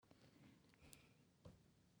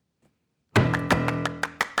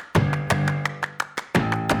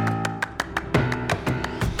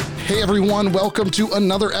Hey everyone, welcome to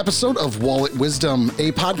another episode of Wallet Wisdom,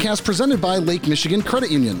 a podcast presented by Lake Michigan Credit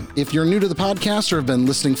Union. If you're new to the podcast or have been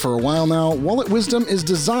listening for a while now, Wallet Wisdom is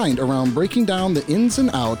designed around breaking down the ins and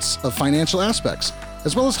outs of financial aspects,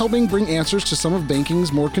 as well as helping bring answers to some of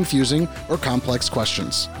banking's more confusing or complex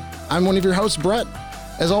questions. I'm one of your hosts, Brett.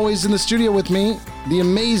 As always, in the studio with me, the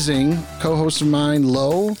amazing co-host of mine,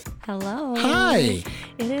 Lo. Hello. Hi.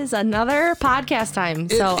 It is another podcast time,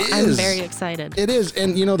 so I'm very excited. It is,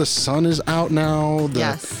 and you know, the sun is out now.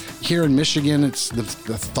 Yes. Here in Michigan, it's the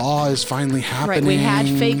thaw is finally happening. Right, we had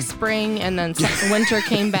fake spring, and then winter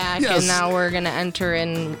came back, Yes. and now we're going to enter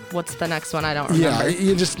in, what's the next one? I don't remember.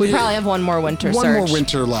 Yeah, We probably have one more winter One surge. more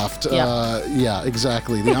winter left. Yep. Yeah,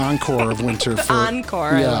 exactly. The encore of winter.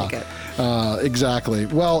 Encore, I like it. Exactly.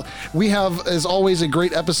 Well, we have, as always, a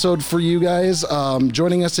great episode for you guys.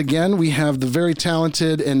 Joining us again, we have the very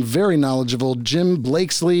talented and very knowledgeable Jim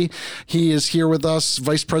Blakeslee. He is here with us,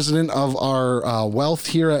 Vice President of our Wealth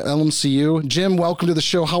here at LMCU. Jim, welcome to the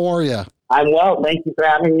show. How are you? I'm well. Thank you for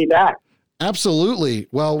having me back. Absolutely.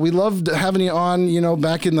 Well, we loved having you on,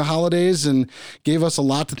 back in the holidays, and gave us a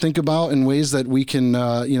lot to think about in ways that we can,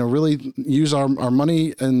 really use our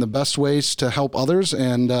money in the best ways to help others.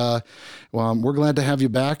 And we're glad to have you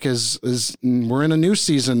back as we're in a new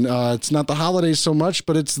season. It's not the holidays so much,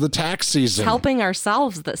 but it's the tax season. Helping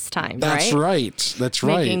ourselves this time, That's right. That's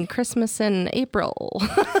right. Making Christmas in April.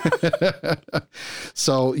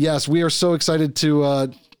 So, yes, we are so excited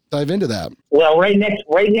to dive into that. Well, right next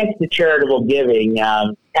to charitable giving,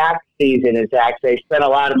 tax season is actually, I spent a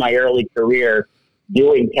lot of my early career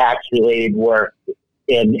doing tax-related work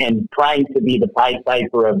and trying to be the Pied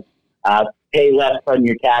Piper of pay less on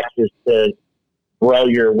your taxes to grow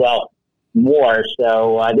your wealth more.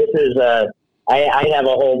 So this is I have a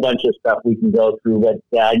whole bunch of stuff we can go through, but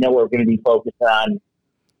I know we're going to be focused on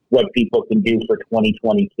what people can do for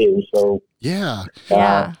 2022. So yeah.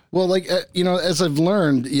 Well, as I've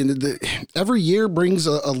learned, every year brings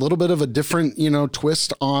a little bit of a different,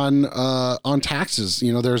 twist on taxes.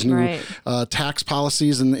 There's new tax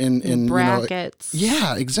policies and brackets.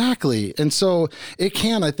 Yeah, exactly. And so it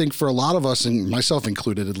can, I think, for a lot of us, and myself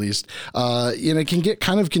included at least, it can get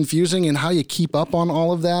kind of confusing in how you keep up on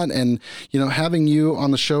all of that. And, having you on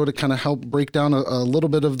the show to kind of help break down a little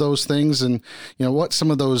bit of those things and, what some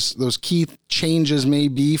of those key changes may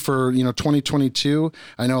be for, 2022.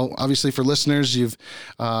 I know, obviously, for listeners, you've,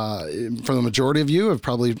 for the majority of you, have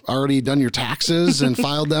probably already done your taxes and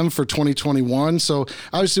filed them for 2021. So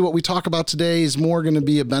obviously what we talk about today is more going to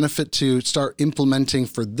be a benefit to start implementing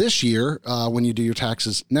for this year when you do your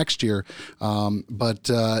taxes next year.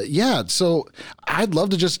 So I'd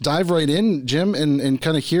love to just dive right in, Jim, and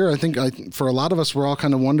kind of hear, I think for a lot of us, we're all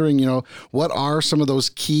kind of wondering, what are some of those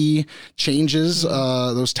key changes,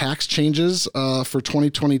 those tax changes for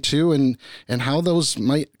 2022 and how those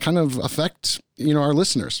might kind of affect, our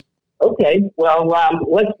listeners. Okay. Well,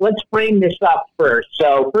 let's frame this up first.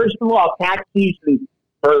 So first of all, tax season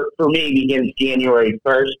for me begins January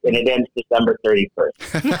 1st and it ends December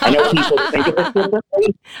 31st. I know people think of it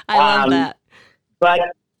differently. I love that.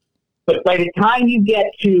 But by the time you get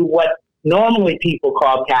to what normally people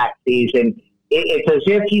call tax season, it's as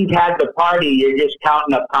if you've had the party, you're just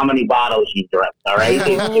counting up how many bottles you drank, all right?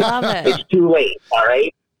 I love it. It's too late, all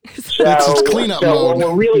right? So, it's cleanup mode. What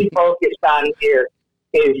we're really focused on here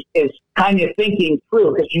is kind of thinking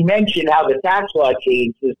through, because you mentioned how the tax law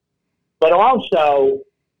changes, but also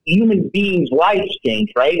human beings' lives change,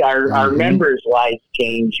 right? Our members' lives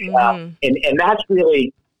change. And that's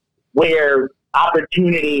really where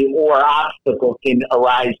opportunity or obstacle can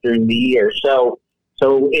arise during the year. So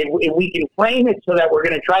if we can frame it so that we're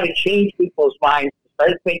going to try to change people's minds to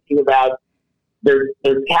start thinking about their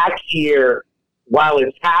tax year while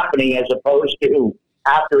it's happening as opposed to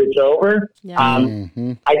after it's over, I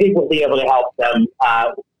think we'll be able to help them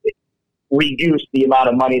reduce the amount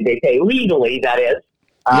of money they pay legally, that is,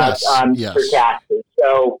 for taxes.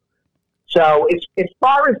 So as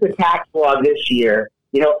far as the tax law this year,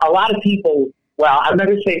 a lot of people, well, I'm going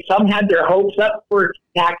to say some had their hopes up for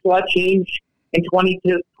tax law change in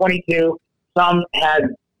 2022. Some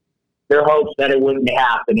had their hopes that it wouldn't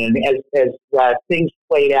happen. And as things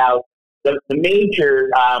played out, the major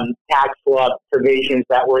tax law provisions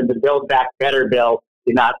that were in the Build Back Better bill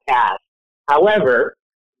did not pass. However,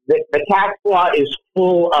 the tax law is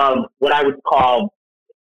full of what I would call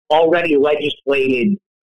already legislated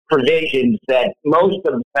provisions that most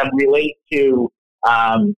of them relate to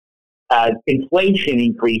inflation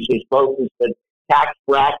increases, both as the tax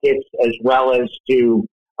brackets as well as to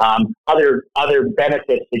other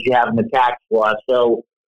benefits that you have in the tax law. So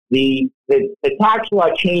the tax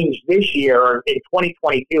law change this year, or in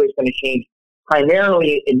 2022, is going to change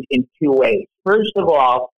primarily in two ways. First of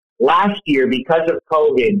all, last year, because of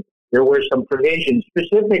COVID, there were some provisions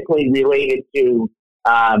specifically related to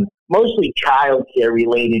mostly child care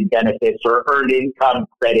related benefits or earned income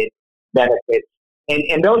credit benefits.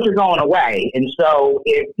 And those are going away. And so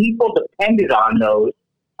if people depended on those,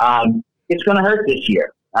 it's going to hurt this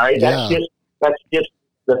year. All right. Yeah. That's just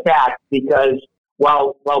the fact, because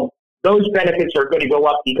while those benefits are going to go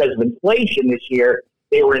up because of inflation this year,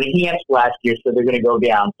 they were enhanced last year, so they're going to go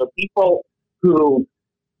down. So people who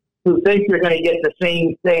think they're going to get the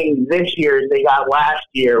same thing this year as they got last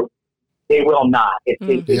year, they will not.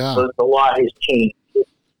 The law has changed.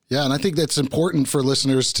 Yeah, and I think that's important for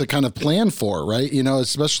listeners to kind of plan for, right? You know,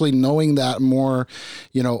 especially knowing that more,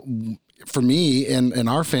 you know, for me and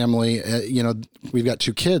our family, you know, we've got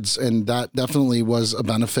 2 kids, and that definitely was a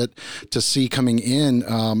benefit to see coming in.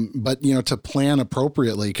 But, you know, to plan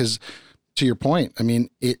appropriately, because to your point, I mean,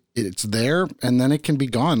 it's there and then it can be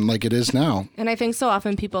gone like it is now. And I think so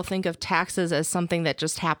often people think of taxes as something that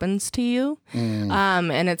just happens to you.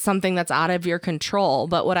 And it's something that's out of your control.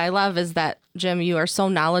 But what I love is that, Jim, you are so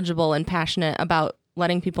knowledgeable and passionate about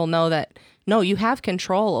letting people know that, no, you have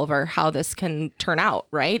control over how this can turn out,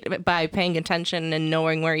 right? By paying attention and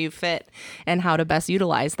knowing where you fit and how to best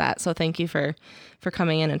utilize that. So thank you for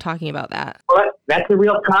coming in and talking about that. Well, that's a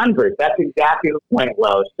real convert. That's exactly the point,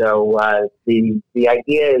 Lo. So the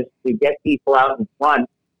idea is to get people out in front.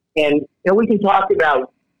 And you know, we can talk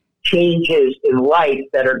about changes in life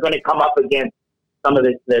that are going to come up against some of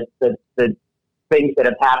the things that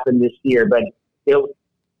have happened this year. But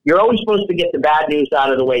you're always supposed to get the bad news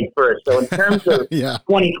out of the way first. So in terms of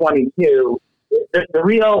 2022, the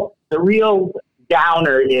real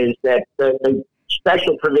downer is that the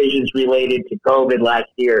special provisions related to COVID last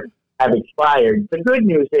year have expired. The good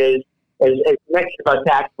news is, as mentioned about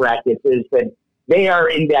tax brackets, is that they are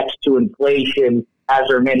indexed to inflation, as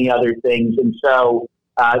are many other things, and so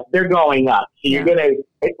they're going up. So you're going to,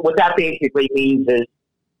 what that basically means is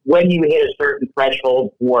when you hit a certain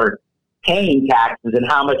threshold for paying taxes and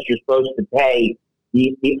how much you're supposed to pay,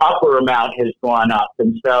 the upper amount has gone up.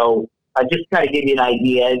 And so just to kind of give you an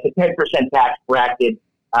idea, it's a 10% tax bracket.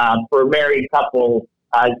 For a married couple,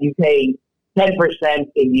 you pay 10% and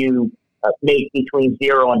you make between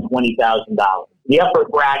 $0 and $20,000. The upper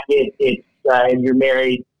bracket, it's and you're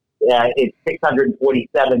married, it's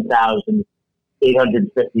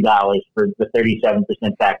 $647,850 for the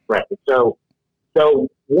 37% tax bracket. So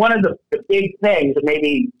one of the big things, and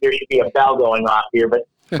maybe there should be a bell going off here, but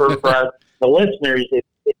for the listeners,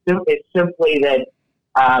 it's simply that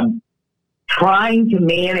trying to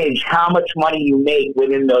manage how much money you make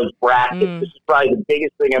within those brackets, this is probably the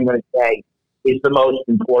biggest thing I'm going to say, is the most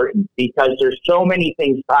important, because there's so many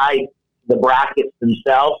things tied to the brackets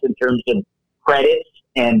themselves in terms of credits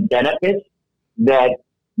and benefits, that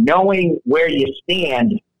knowing where you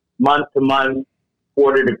stand month to month,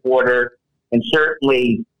 quarter to quarter, and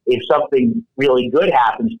certainly if something really good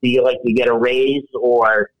happens to you, like you get a raise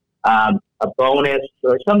or a bonus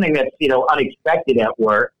or something that's, you know, unexpected at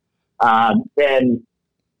work, then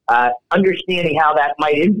understanding how that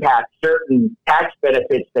might impact certain tax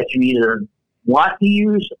benefits that you either want to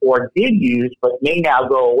use or did use, but may now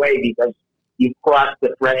go away because you've crossed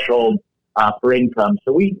the threshold for income.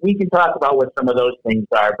 So we can talk about what some of those things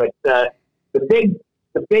are, but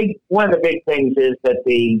one of the big things is that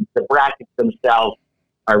the brackets themselves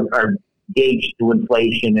are gauged to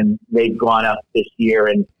inflation, and they've gone up this year,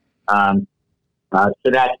 and so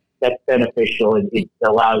that's beneficial. It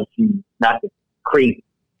allows you not to creep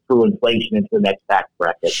through inflation into the next tax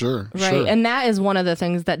bracket. Sure. And that is one of the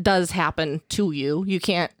things that does happen to you. You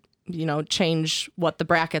can't, you know, change what the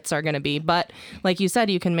brackets are going to be, but like you said,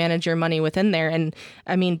 you can manage your money within there. And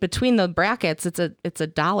I mean, between the brackets, it's a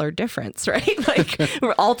dollar difference, right? Like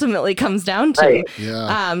ultimately comes down to, right.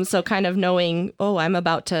 So kind of knowing, oh, I'm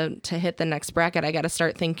about to hit the next bracket. I got to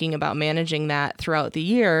start thinking about managing that throughout the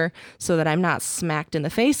year so that I'm not smacked in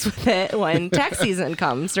the face with it when tax season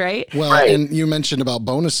comes, right? Well, right. And you mentioned about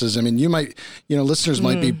bonuses. I mean, you might, you know, listeners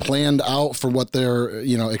might be planned out for what they're,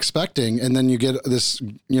 you know, expecting. And then you get this,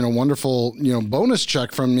 you know, wonderful, you know, bonus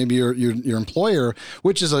check from maybe your employer,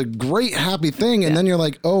 which is a great happy thing. And then you're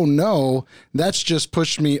like, oh no, that's just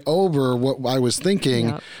pushed me over what I was thinking.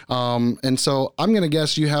 Yep. And so I'm going to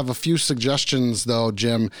guess you have a few suggestions though,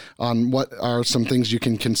 Jim, on what are some things you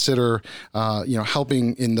can consider, you know,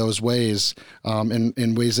 helping in those ways,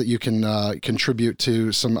 in ways that you can contribute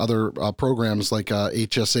to some other programs like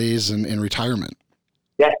HSAs and retirement.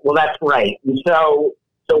 Yeah, well, that's right. And so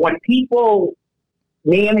when people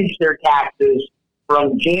manage their taxes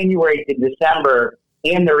from January to December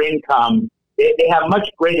and their income, they have much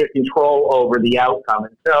greater control over the outcome.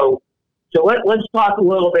 And so let's talk a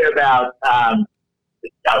little bit about a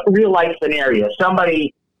real life scenario.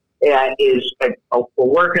 Somebody is a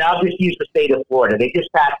worker. I'll just use the state of Florida. They just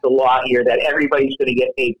passed a law here that everybody's going to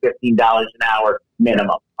get paid $15 an hour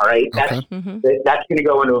minimum. All right, that's going to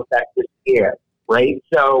go into effect this year, right?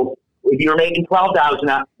 So if you're making $12 an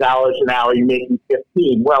hour, you're making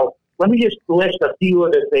 $15. Well, let me just list a few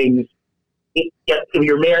of the things. If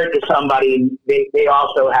you're married to somebody and they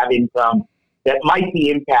also have income that might be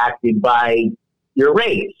impacted by your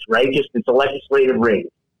raise, right? Just it's a legislative raise.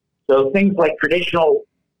 So things like traditional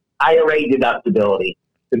IRA deductibility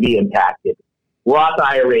could be impacted. Roth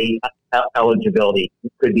IRA eligibility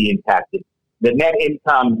could be impacted. The net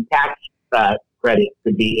income tax credit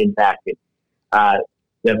could be impacted.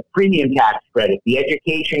 The premium tax credit, the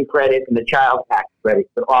education credit, and the child tax credit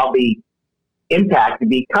could all be impacted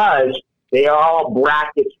because they are all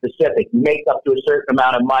bracket specific. You make up to a certain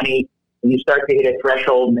amount of money, and you start to hit a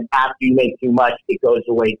threshold, and after you make too much, it goes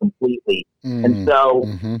away completely. And so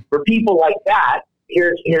for people like that,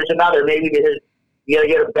 here's another, maybe you got to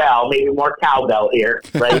get a bell, maybe more cowbell here,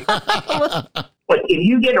 right? But if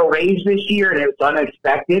you get a raise this year and it's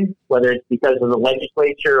unexpected, whether it's because of the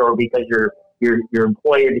legislature or because your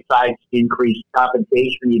employer decides to increase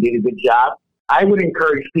compensation, you did a good job, I would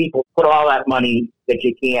encourage people to put all that money that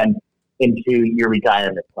you can into your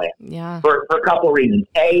retirement plan. Yeah. For a couple of reasons.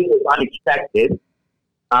 A, it's unexpected.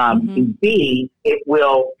 And B, it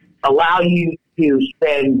will allow you to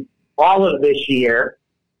spend all of this year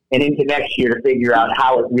and into next year to figure out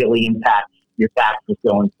how it really impacts your taxes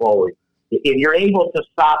going forward. If you're able to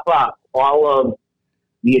stop up all of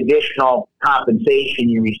the additional compensation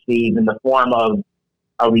you receive in the form of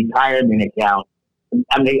a retirement account,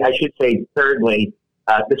 I should say, thirdly,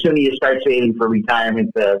 the sooner you start saving for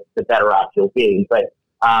retirement, the better off you'll be. But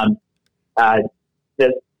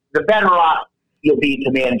the better off you'll be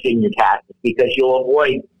to managing your taxes because you'll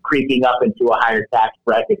avoid creeping up into a higher tax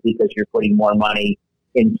bracket because you're putting more money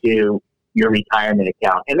into your retirement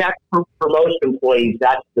account. And that's for most employees,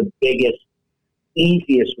 that's the biggest,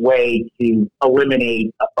 easiest way to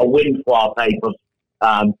eliminate a windfall type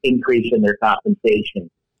of increase in their compensation.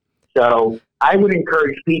 So I would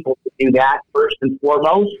encourage people to do that first and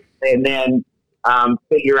foremost, and then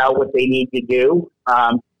figure out what they need to do.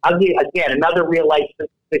 I'll give, again, another real life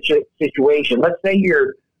situation. Let's say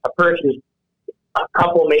you're a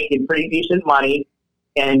couple making pretty decent money,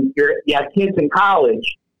 and you have kids in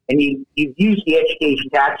college, and you've used the education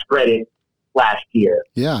tax credit last year.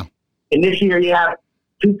 Yeah. And this year you have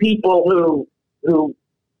two people who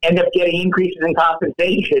end up getting increases in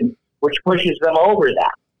compensation, which pushes them over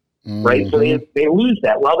that. Right, so they lose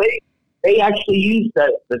that. Well, they actually use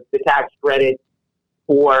the tax credit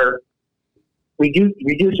for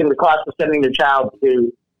reducing the cost of sending their child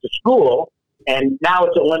to school, and now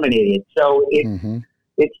it's eliminated. So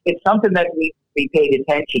it's something that we paid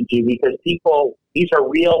attention to because these are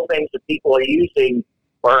real things that people are using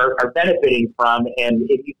or are benefiting from, and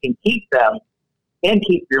if you can keep them and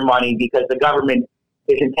keep your money because the government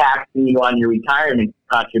isn't taxing you on your retirement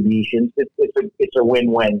contributions, it's a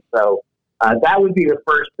win-win. So that would be the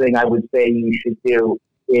first thing I would say you should do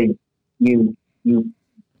is you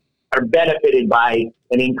are benefited by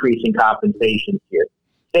an increase in compensation here.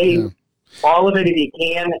 Save all of it if you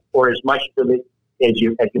can, or as much of it as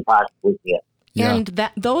you possibly can. Yeah. And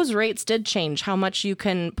those rates did change. How much you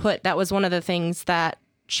can put? That was one of the things that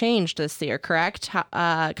changed this year, correct?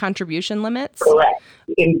 Contribution limits. Correct.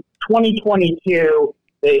 In 2022.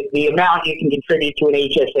 The amount you can contribute to an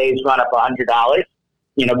HSA has gone up $100,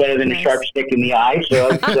 better than a sharp stick in the eye.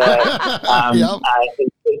 So it's,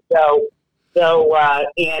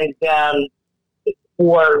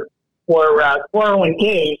 for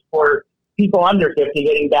 401ks, for people under 50,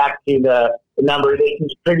 getting back to the number, they can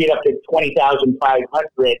contribute up to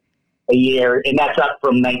 $20,500 a year, and that's up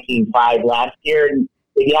from $19,500 last year. And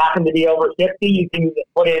if you happen to be over 50, you can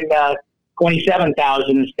put in $27,000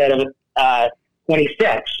 instead of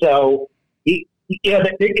 26. So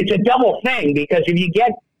it's a double thing because if you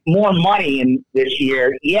get more money in this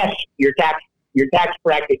year, yes, your tax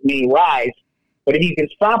bracket may rise, but if you can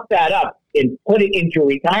stop that up and put it into a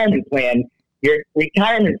retirement plan, your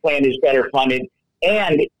retirement plan is better funded.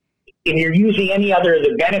 And if you're using any other of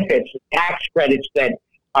the benefits, tax credits that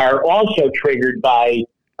are also triggered by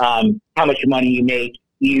how much money you make,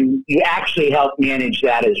 you actually help manage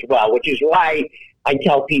that as well, which is why I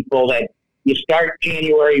tell people that you start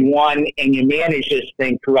January 1 and you manage this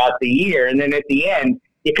thing throughout the year. And then at the end,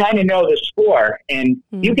 you kind of know the score. And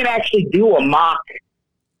you can actually do a mock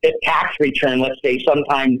the tax return, let's say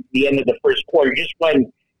sometime the end of the first quarter, just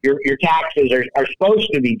when your taxes are supposed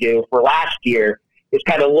to be due for last year, is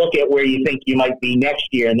kind of look at where you think you might be next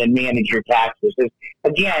year and then manage your taxes.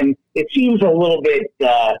 Again, it seems a little bit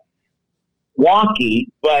wonky,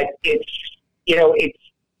 but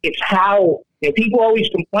it's how people always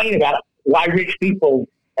complain about why rich people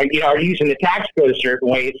are using the tax code a certain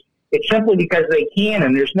way. It's simply because they can,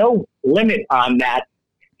 and there's no limit on that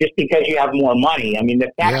just because you have more money. I mean, the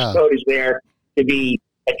tax code is there to be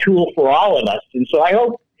a tool for all of us. And so I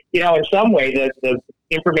hope, in some way the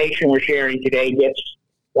information we're sharing today gets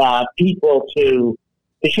people to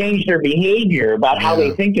change their behavior about how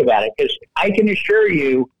they think about it. Because I can assure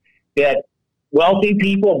you that wealthy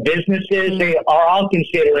people, businesses, they are all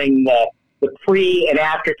considering the pre and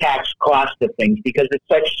after tax cost of things because it's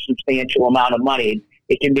such a substantial amount of money.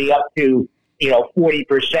 It can be up to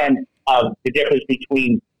 40% of the difference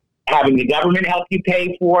between having the government help you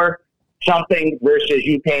pay for something versus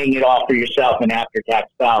you paying it all for yourself in after tax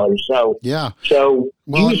dollars. So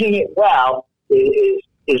using it well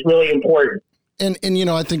is really important. And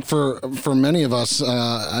I think for many of us,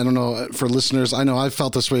 I don't know, for listeners, I know I've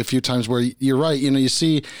felt this way a few times where you're right. You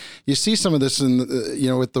see some of this in,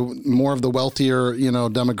 with the more of the wealthier,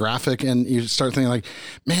 demographic, and you start thinking like,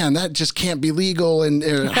 man, that just can't be legal. And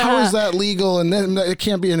how is that legal? And then it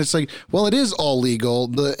can't be. And it's like, well, it is all legal.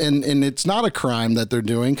 And it's not a crime that they're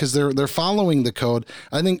doing because they're following the code.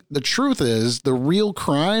 I think the truth is the real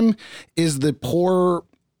crime is the poor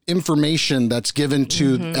information that's given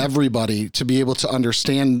to everybody to be able to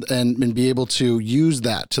understand and be able to use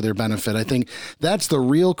that to their benefit. I think that's the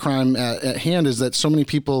real crime at hand, is that so many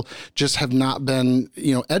people just have not been,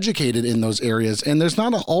 educated in those areas. And there's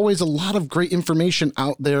not always a lot of great information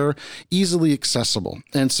out there easily accessible.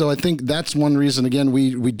 And so I think that's one reason, again,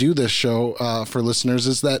 we do this show for listeners,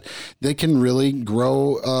 is that they can really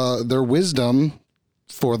grow their wisdom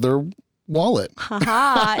for their wallet.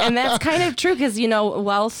 And that's kind of true because,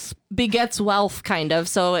 wealth begets wealth kind of.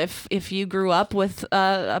 So if you grew up with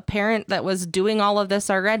a parent that was doing all of this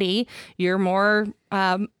already, you're more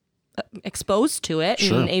exposed to it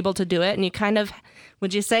and able to do it. And you kind of,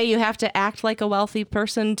 would you say you have to act like a wealthy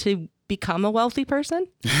person to become a wealthy person?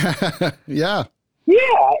 Yeah.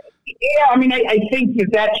 I mean, I think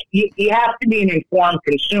that's, you have to be an informed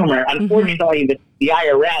consumer. Unfortunately, the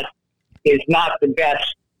IRS is not the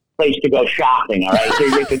best place to go shopping, all right?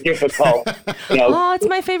 It's a difficult, it's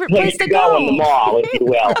my favorite place to go in the mall, if you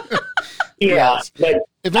will. Yes. But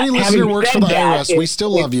if any listener works for the IRS, we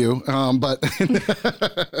still love you. But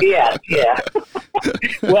yeah.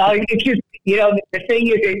 Well, it's just, the thing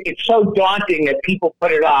is, it's so daunting that people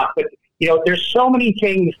put it off. But there's so many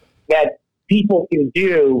things that people can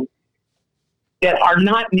do that are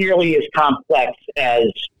not nearly as complex as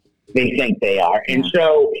they think they are. And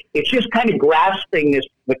so it's just kind of grasping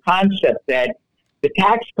the concept that the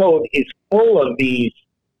tax code is full of these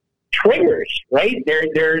triggers, right?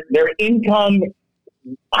 Their income,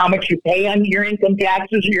 how much you pay on your income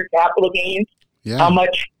taxes or your capital gains, how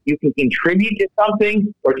much you can contribute to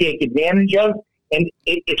something or take advantage of. And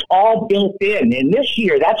it's all built in. And this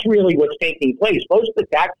year, that's really what's taking place. Most of the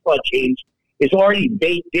tax law change is already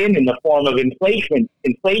baked in the form of inflation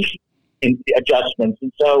adjustments.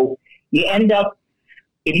 And so you end up,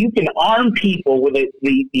 if you can arm people with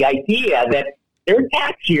the idea that their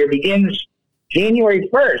tax year begins January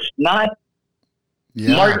 1st, not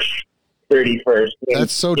March 31st.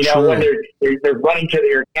 That's so true. When they're running to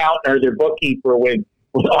their accountant or their bookkeeper with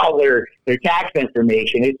all their tax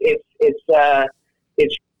information.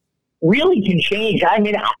 It's really can change. I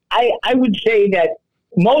mean, I would say that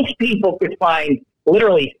most people could find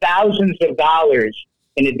literally thousands of dollars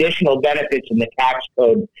in additional benefits in the tax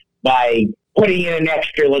code by putting in an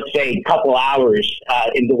extra, let's say, couple hours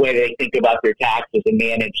in the way they think about their taxes and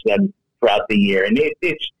manage them throughout the year. And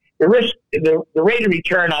it's the risk, the rate of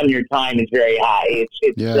return on your time is very high.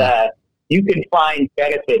 You can find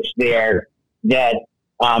benefits there that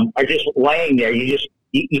are just laying there.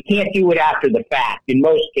 You can't do it after the fact. In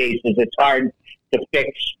most cases, it's hard to fix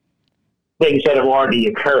things that have already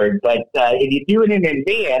occurred. But if you do it in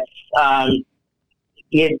advance,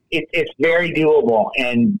 it's very doable,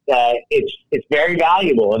 and it's very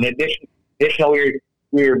valuable. In addition,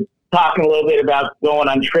 we were talking a little bit about going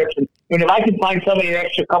on trips. And if I could find somebody an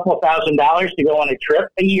extra couple of $1,000s to go on a trip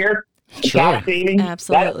a year, tax savings,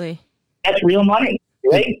 absolutely, that's real money,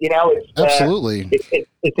 right? It's absolutely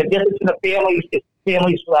it's a difference in a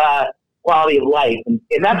family's quality of life, and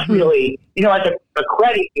that's really as a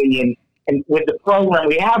credit union, and with the program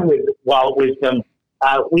we have with Wallet Wisdom,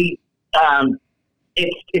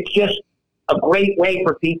 it's just a great way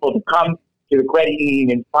for people to come to the credit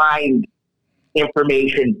union and find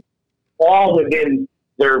information all within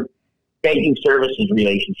their banking services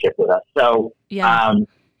relationship with us. So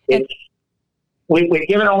we've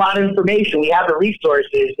given a lot of information. We have the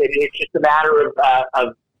resources, and it's just a matter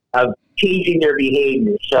of changing their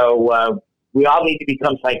behavior. So we all need to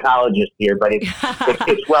become psychologists here, but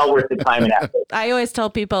it's well worth the time and effort. I always tell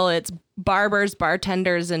people it's barbers,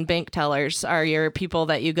 bartenders, and bank tellers are your people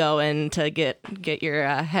that you go in to get your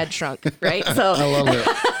head shrunk, right? So I love it.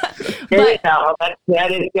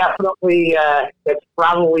 That is definitely that's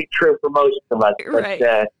probably true for most of us. But,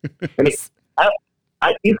 right.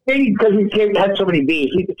 You think because we had so many B's,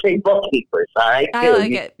 you could say bookkeepers, all right? I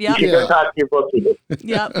like it. Yep. You should go talk to your bookkeeper.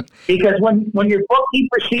 Yep. Because when your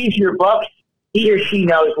bookkeeper sees your books, he or she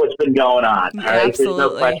knows what's been going on. All right? Absolutely.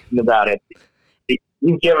 There's no question about it.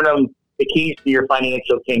 You've given them the keys to your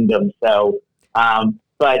financial kingdom. So,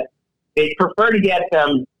 but they prefer to get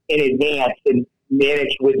them in advance and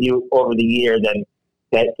manage with you over the year than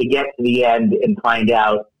to get to the end and find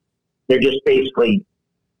out they're just basically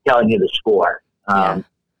telling you the score.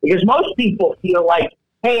 Because most people feel like,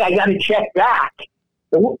 hey, I got to check back.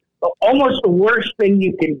 Almost the worst thing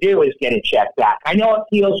you can do is get a check back. I know it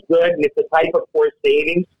feels good and it's a type of forced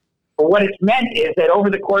savings, but what it's meant is that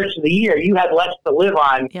over the course of the year, you had less to live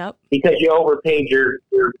on because you overpaid your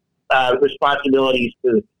responsibilities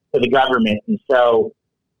to the government. And so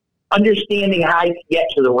understanding how to get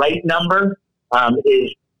to the right number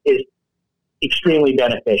is extremely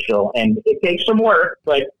beneficial. And it takes some work,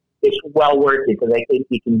 but it's well worth it because I think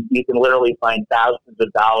you can literally find thousands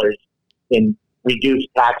of dollars in reduced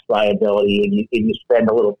tax liability, and you spend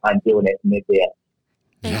a little time doing it in advance.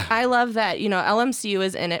 Yeah. I love that. LMCU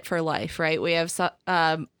is in it for life, right? We have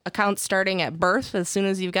accounts starting at birth. As soon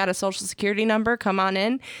as you've got a social security number, come on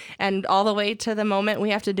in, and all the way to the moment we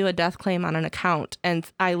have to do a death claim on an account.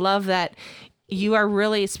 And I love that you are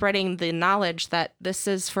really spreading the knowledge that this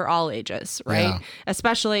is for all ages, right? Yeah.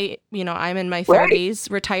 Especially, I'm in my 30s.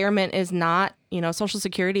 Right. Retirement is not, Social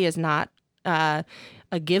Security is not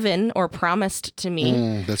a given or promised to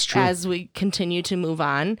me. That's true. As we continue to move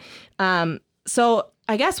on. So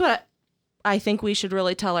I guess what I think we should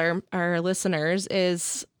really tell our listeners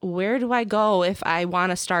is, where do I go if I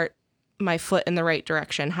want to start my foot in the right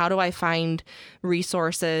direction? How do I find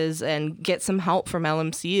resources and get some help from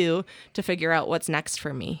LMCU to figure out what's next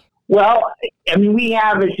for me? Well, we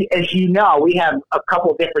have, as you know, we have a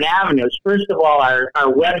couple different avenues. First of all, our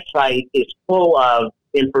website is full of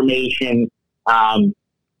information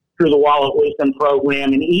through the Wall of Wisdom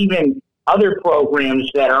program, and even other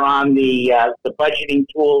programs that are on the budgeting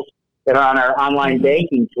tools that are on our online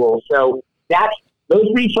banking tools. So those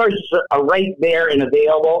resources are right there and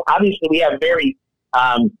available. Obviously, we have very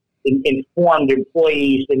informed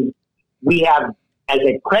employees, and we have, as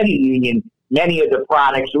a credit union, many of the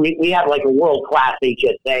products. We have like a world-class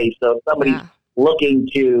HSA. So if somebody's looking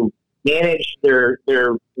to manage their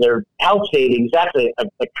health savings, that's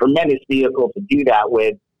a tremendous vehicle to do that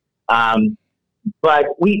with. But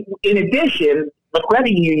in addition, the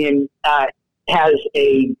credit union has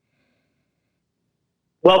a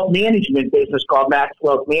wealth management business called Max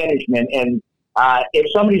Wealth Management. And if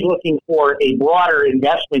somebody's looking for a broader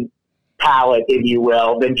investment palette, if you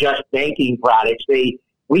will, than just banking products,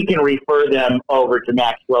 we can refer them over to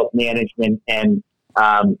Max Wealth Management, and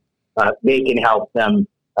they can help them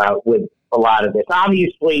with a lot of this.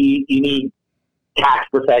 Obviously, you need tax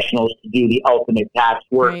professionals to do the ultimate tax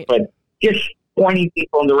work, right. But just pointing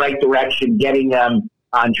people in the right direction, getting them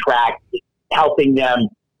on track, helping them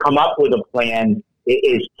come up with a plan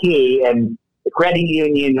is key. And the credit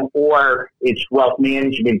union or its wealth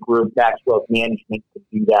management group, Max Wealth Management, could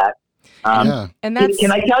do that. And that's...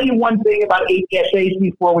 Can I tell you one thing about HSAs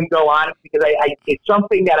before we go on? Because it's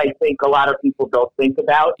something that I think a lot of people don't think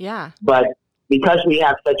about. Yeah. But because we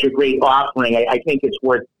have such a great offering, I think it's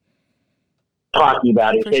worth talking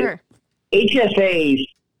about it. For sure. HSAs,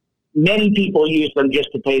 many people use them just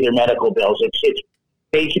to pay their medical bills. It's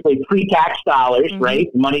basically pre-tax dollars, right?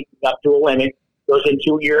 Money up to a limit goes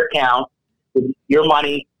into your account with your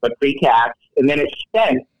money, but pre-tax, and then it's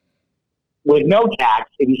spent with no tax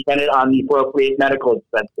if you spend it on the appropriate medical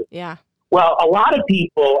expenses. Yeah. Well, a lot of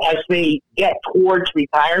people, as they get towards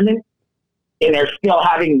retirement and they're still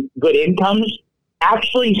having good incomes,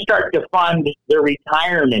 actually start to fund their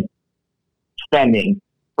retirement spending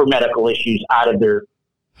for medical issues out of their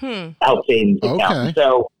health savings account.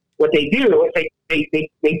 So what they do is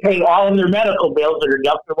they pay all of their medical bills, their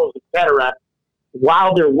deductibles, et cetera,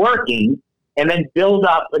 while they're working, and then build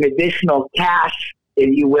up an additional cash, if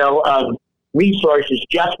you will, of resources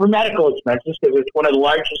just for medical expenses, because it's one of the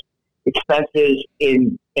largest expenses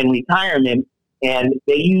in in retirement, and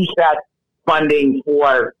they use that funding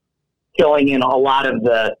for filling in a lot of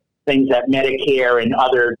the things that Medicare and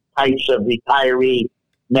other types of retiree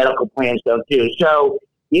medical plans don't do. So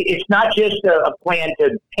it's not just a plan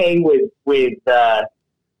to pay with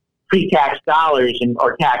pre-tax dollars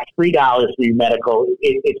or tax-free dollars for your medical.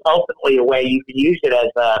 It's ultimately a way you can use it as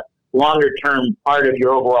a longer-term part of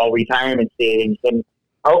your overall retirement savings. And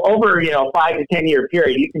over 5 to 10 year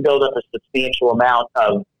period, you can build up a substantial amount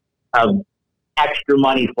of extra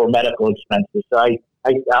money for medical expenses. So I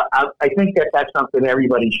think that's something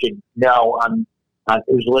everybody should know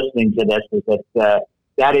who's listening to this, is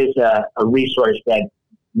that is a resource that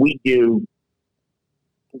we do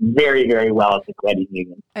very, very well at the credit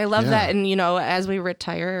union. I love that. And, as we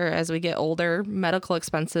retire, or as we get older, medical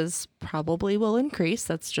expenses probably will increase.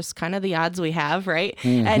 That's just kind of the odds we have, right?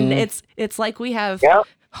 Mm-hmm. And it's like we have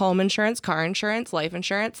home insurance, car insurance, life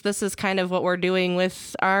insurance. This is kind of what we're doing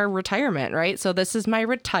with our retirement, right? So this is my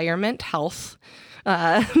retirement health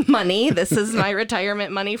money. This is my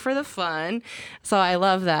retirement money for the fun. So I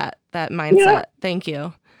love that mindset. Yeah. Thank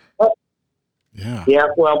you. Yeah.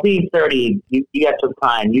 Well, being 30, you got some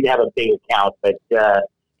time. You'd have a big account, but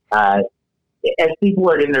as people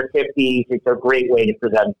are in their 50s, it's a great way for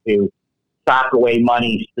them to stock away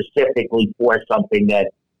money specifically for something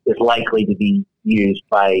that is likely to be used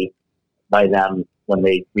by them when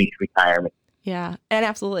they reach retirement. Yeah, and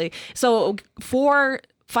absolutely. So for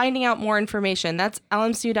finding out more information, that's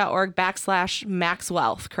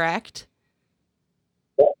lmcu.org/maxwealth, correct?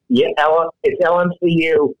 Yeah, it's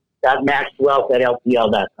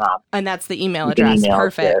LMCU.maxwealth@lpl.com. And that's the email address.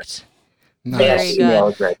 Perfect. Nice.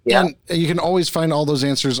 Very good. Yeah. And you can always find all those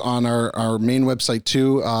answers on our main website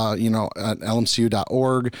too, at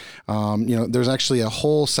lmcu.org. There's actually a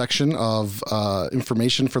whole section of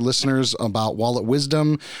information for listeners about Wallet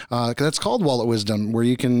Wisdom. That's called Wallet Wisdom, where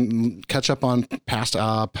you can catch up on past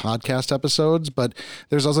podcast episodes, but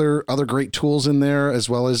there's other great tools in there, as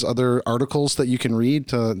well as other articles that you can read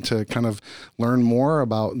to kind of learn more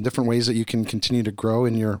about different ways that you can continue to grow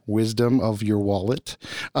in your wisdom of your wallet.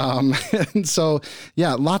 And so,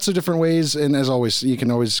 lots of different ways. And as always, you can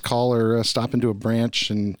always call or stop into a branch,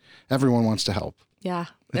 and everyone wants to help. Yeah,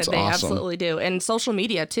 it's they awesome. Absolutely do. And social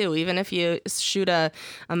media, too. Even if you shoot a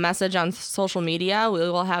message on social media, we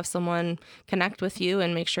will have someone connect with you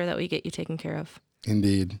and make sure that we get you taken care of.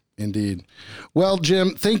 Indeed. Well,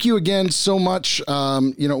 Jim, thank you again so much.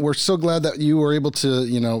 We're so glad that you were able to,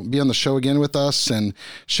 be on the show again with us and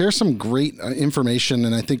share some great information.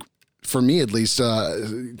 And I think, for me at least,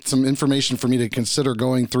 some information for me to consider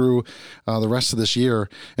going through the rest of this year.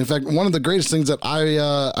 In fact, one of the greatest things that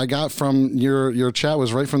I got from your chat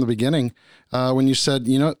was right from the beginning, when you said,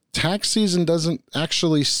 tax season doesn't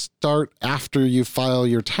actually start after you file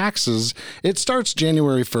your taxes. It starts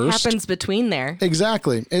January 1st. Happens between there.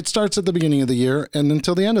 Exactly. It starts at the beginning of the year and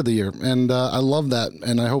until the end of the year. And I love that.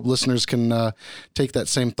 And I hope listeners can take that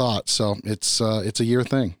same thought. So it's a year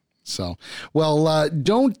thing. So, well, I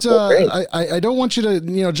don't want you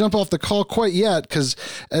to, jump off the call quite yet, because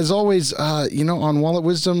as always, on Wallet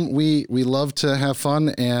Wisdom, we love to have fun,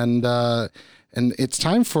 and it's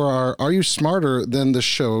time for our Are You Smarter Than the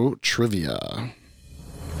Show trivia.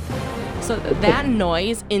 So that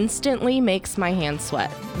noise instantly makes my hands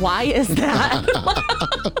sweat. Why is that?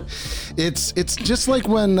 It's just like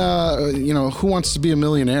when, Who Wants to Be a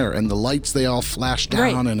Millionaire, and the lights, they all flash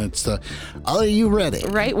down, right. And it's are you ready?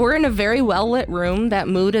 Right. We're in a very well-lit room. That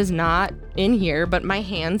mood is not in here, but my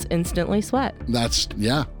hands instantly sweat.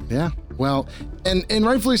 Yeah. Well, and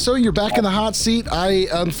rightfully so, you're back in the hot seat. I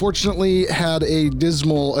unfortunately had a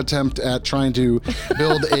dismal attempt at trying to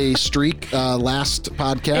build a streak last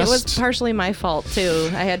podcast. It was partially my fault too.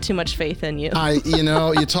 I had too much faith in you.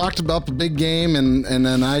 You talked about the big game, and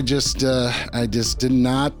then I just did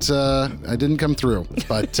not. I didn't come through.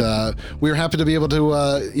 But we were happy to be able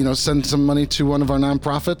to send some money to one of our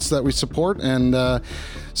nonprofits that we support. And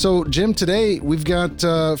so, Jim, today we've got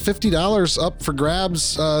 $50 up for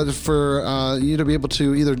grabs for you to be able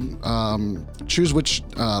to either choose which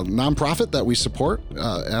nonprofit that we support,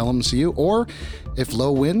 LMCU, or if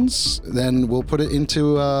Low wins, then we'll put it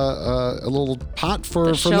into a little pot for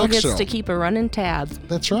next show. The show gets to keep a running tab.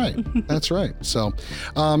 That's right. So,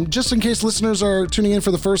 just in case listeners are tuning in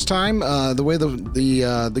for the first time, the way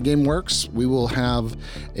the game works, we will have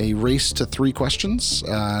a race to 3 questions,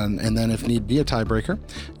 and then if need be, a tiebreaker.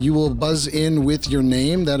 You will buzz in with your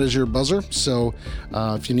name. That is your buzzer. So,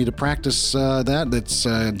 if you need to practice that's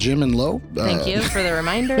Jim and Low. Thank you for the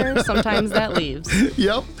reminder. Sometimes that leaves.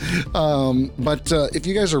 Yep. But if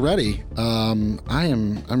you guys are ready, I'm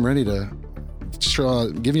ready to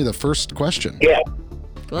give you the first question. Yeah.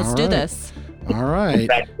 Let's do this. All right.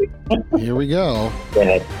 Here we go. Go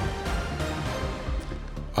ahead.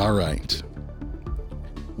 All right.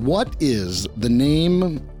 What is the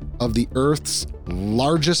name of the Earth's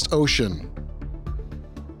largest ocean?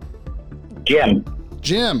 Jim.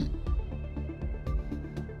 Jim.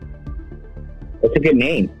 That's a good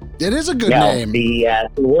name. It is a good name. The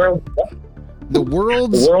The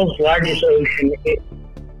world's largest ocean. It's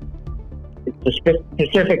the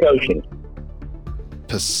Pacific Ocean.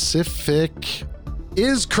 Pacific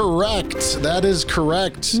is correct. That is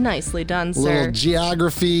correct. Nicely done, sir. Little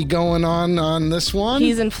geography going on this one.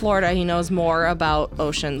 He's in Florida. He knows more about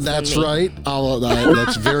oceans That's than me. right.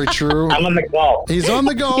 That's very true. I'm on the Gulf. He's on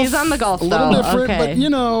the Gulf. He's on the Gulf, A little though. different, Okay. but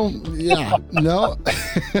yeah, no.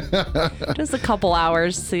 Just a couple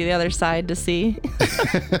hours to see the other side to see.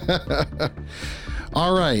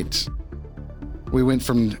 All right. We went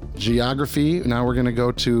from geography. Now we're going to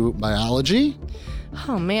go to biology.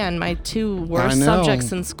 Oh, man, my two worst I know.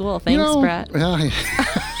 subjects in school. Thanks, Brett.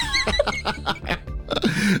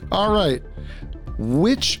 All right.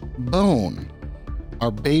 Which bone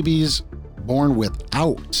are babies born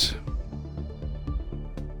without?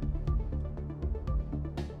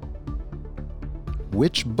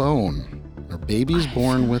 Which bone are babies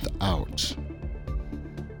born without?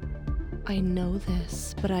 I know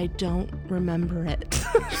this, but I don't remember it.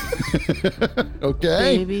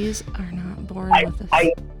 Okay. Babies are not born with this.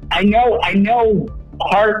 I know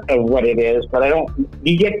part of what it is, but I don't.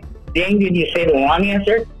 You get dinged and you say the wrong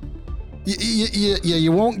answer. Yeah,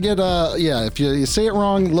 you won't get if you say it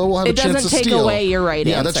wrong, Lo will have a chance to steal. It doesn't take away your right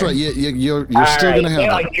answer. Yeah, that's right. You're All still right, going to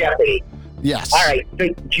have like Jeopardy. Yes. All right, so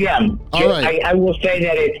Jim. All right. I will say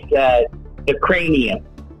that it's the cranium.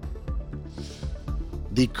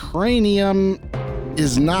 The cranium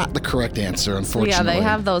is not the correct answer, unfortunately. Yeah, they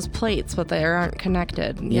have those plates, but they aren't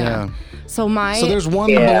connected. Yeah. So there's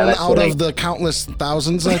one bone out of the countless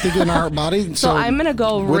thousands, I think, in our body. So I'm gonna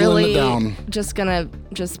go whittling really it down.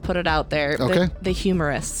 just put it out there. Okay. The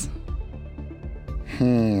humerus.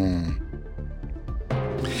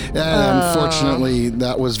 Unfortunately,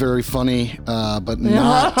 that was very funny, but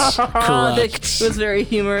not correct. It was very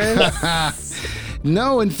humorous.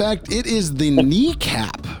 No, in fact, it is the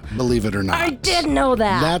kneecap, believe it or not. I did know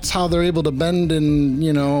that. That's how they're able to bend, and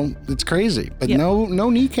it's crazy. But no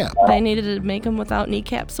kneecap. They needed to make them without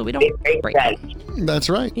kneecaps so we don't break them.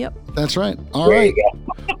 That's right. Yep. That's right. All right.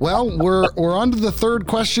 Well, we're on to the third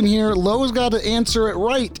question here. Lo's got to answer it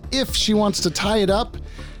right if she wants to tie it up.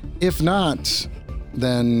 If not,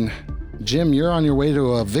 then Jim, you're on your way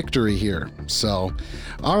to a victory here. So,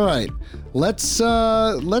 all right. Let's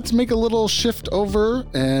make a little shift over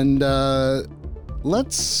and all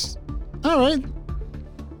right.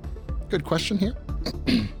 Good question here.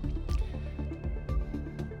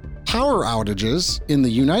 Power outages in the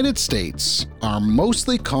United States are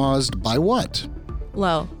mostly caused by what?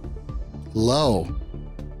 Low.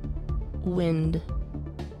 Wind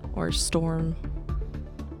or storm.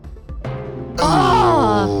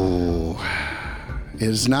 Oh. It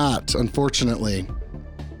is not, unfortunately.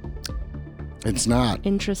 It's not.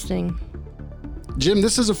 Interesting. Jim,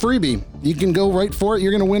 this is a freebie. You can go right for it.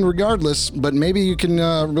 You're going to win regardless, but maybe you can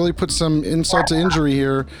really put some insult to injury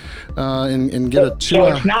here and get a two. So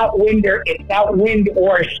it's not wind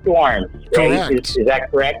or storm. Right? Correct. Is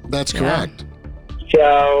that correct? That's correct.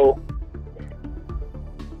 So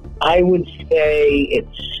I would say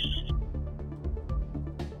it's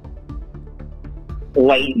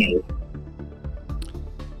lightning.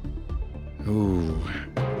 Ooh.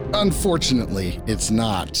 Unfortunately, it's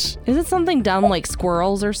not. Is it something dumb like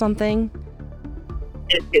squirrels or something?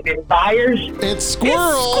 Is it fires? It's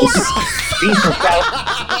squirrels.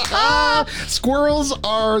 Squirrels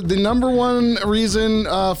are the number one reason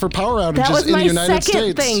for power outages That was in the my United second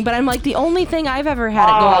States. thing, but I'm like, the only thing I've ever had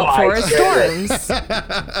it go out for is storms.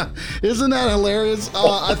 Isn't that hilarious?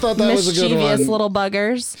 I thought that was a good one. Mischievous little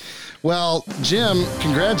buggers. Well, Jim,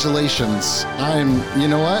 congratulations. You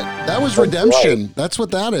know what? That was redemption. That's what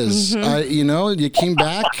that is. You came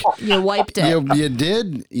back. You wiped it. You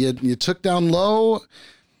did. You took down Lo.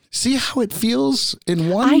 See how it feels in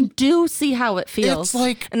one? I do see how it feels. It's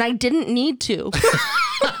like... And I didn't need to.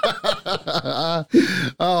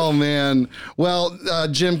 Oh, man. Well,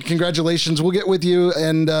 Jim, congratulations. We'll get with you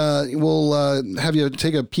and we'll have you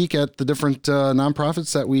take a peek at the different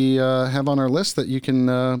nonprofits that we have on our list that you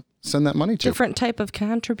can send that money to. Different type of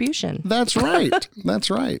contribution. That's right. That's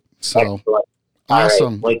right. So excellent.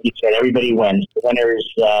 Awesome. Right. Like you said, everybody wins. The winner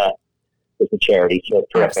is a charity. So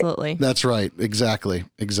terrific. Absolutely. That's right. Exactly.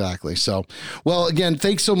 So, well, again,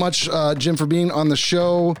 thanks so much, Jim, for being on the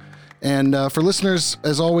show. And for listeners,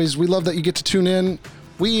 as always, we love that you get to tune in.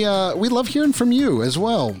 we love hearing from you as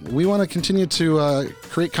well. We want to continue to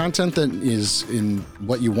create content that is in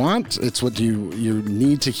what you want. It's what you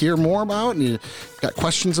need to hear more about and you got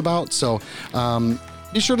questions about. So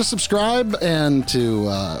be sure to subscribe and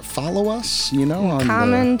to follow us, on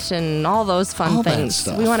comment and all those fun things.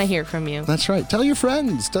 We want to hear from you. That's right. Tell your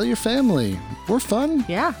friends, tell your family. We're fun.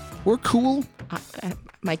 Yeah. We're cool.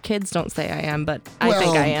 My kids don't say I am, but I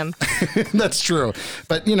think I am. That's true.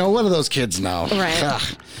 But, what do those kids know?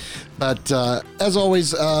 Right. But as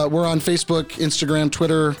always, we're on Facebook, Instagram,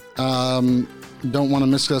 Twitter. Don't want to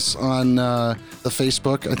miss us on the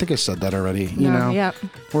Facebook. I think I said that already. Yep.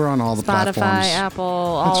 We're on all the Spotify, platforms. Apple,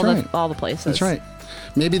 all the places. That's right.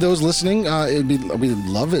 Maybe those listening, we'd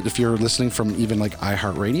love it if you're listening from even like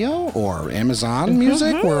iHeartRadio or Amazon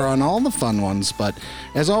Music. We're on all the fun ones. But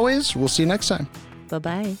as always, we'll see you next time.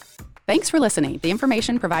 Bye-bye. Thanks for listening. The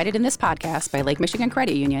information provided in this podcast by Lake Michigan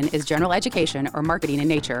Credit Union is general education or marketing in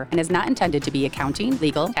nature and is not intended to be accounting,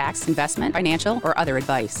 legal, tax, investment, financial, or other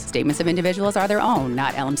advice. Statements of individuals are their own,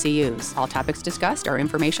 not LMCU's. All topics discussed are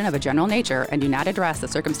information of a general nature and do not address the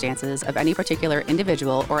circumstances of any particular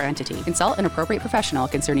individual or entity. Consult an appropriate professional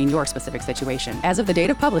concerning your specific situation. As of the date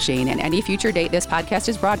of publishing and any future date this podcast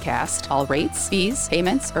is broadcast, all rates, fees,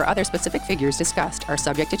 payments, or other specific figures discussed are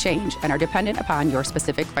subject to change and are dependent upon your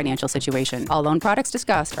specific financial situation. All loan products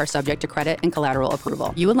discussed are subject to credit and collateral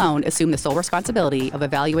approval. You alone assume the sole responsibility of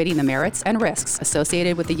evaluating the merits and risks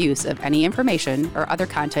associated with the use of any information or other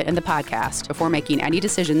content in the podcast before making any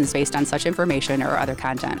decisions based on such information or other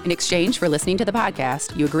content. In exchange for listening to the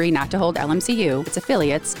podcast, you agree not to hold LMCU, its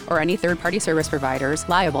affiliates, or any third-party service providers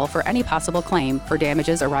liable for any possible claim for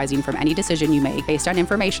damages arising from any decision you make based on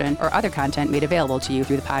information or other content made available to you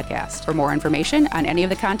through the podcast. For more information on any of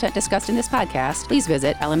the content discussed in this podcast, please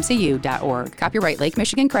visit LMCU.org. Copyright Lake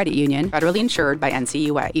Michigan Credit Union, federally insured by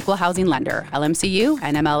NCUA. Equal housing lender. LMCU,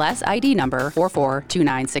 NMLS ID number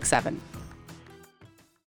 442967.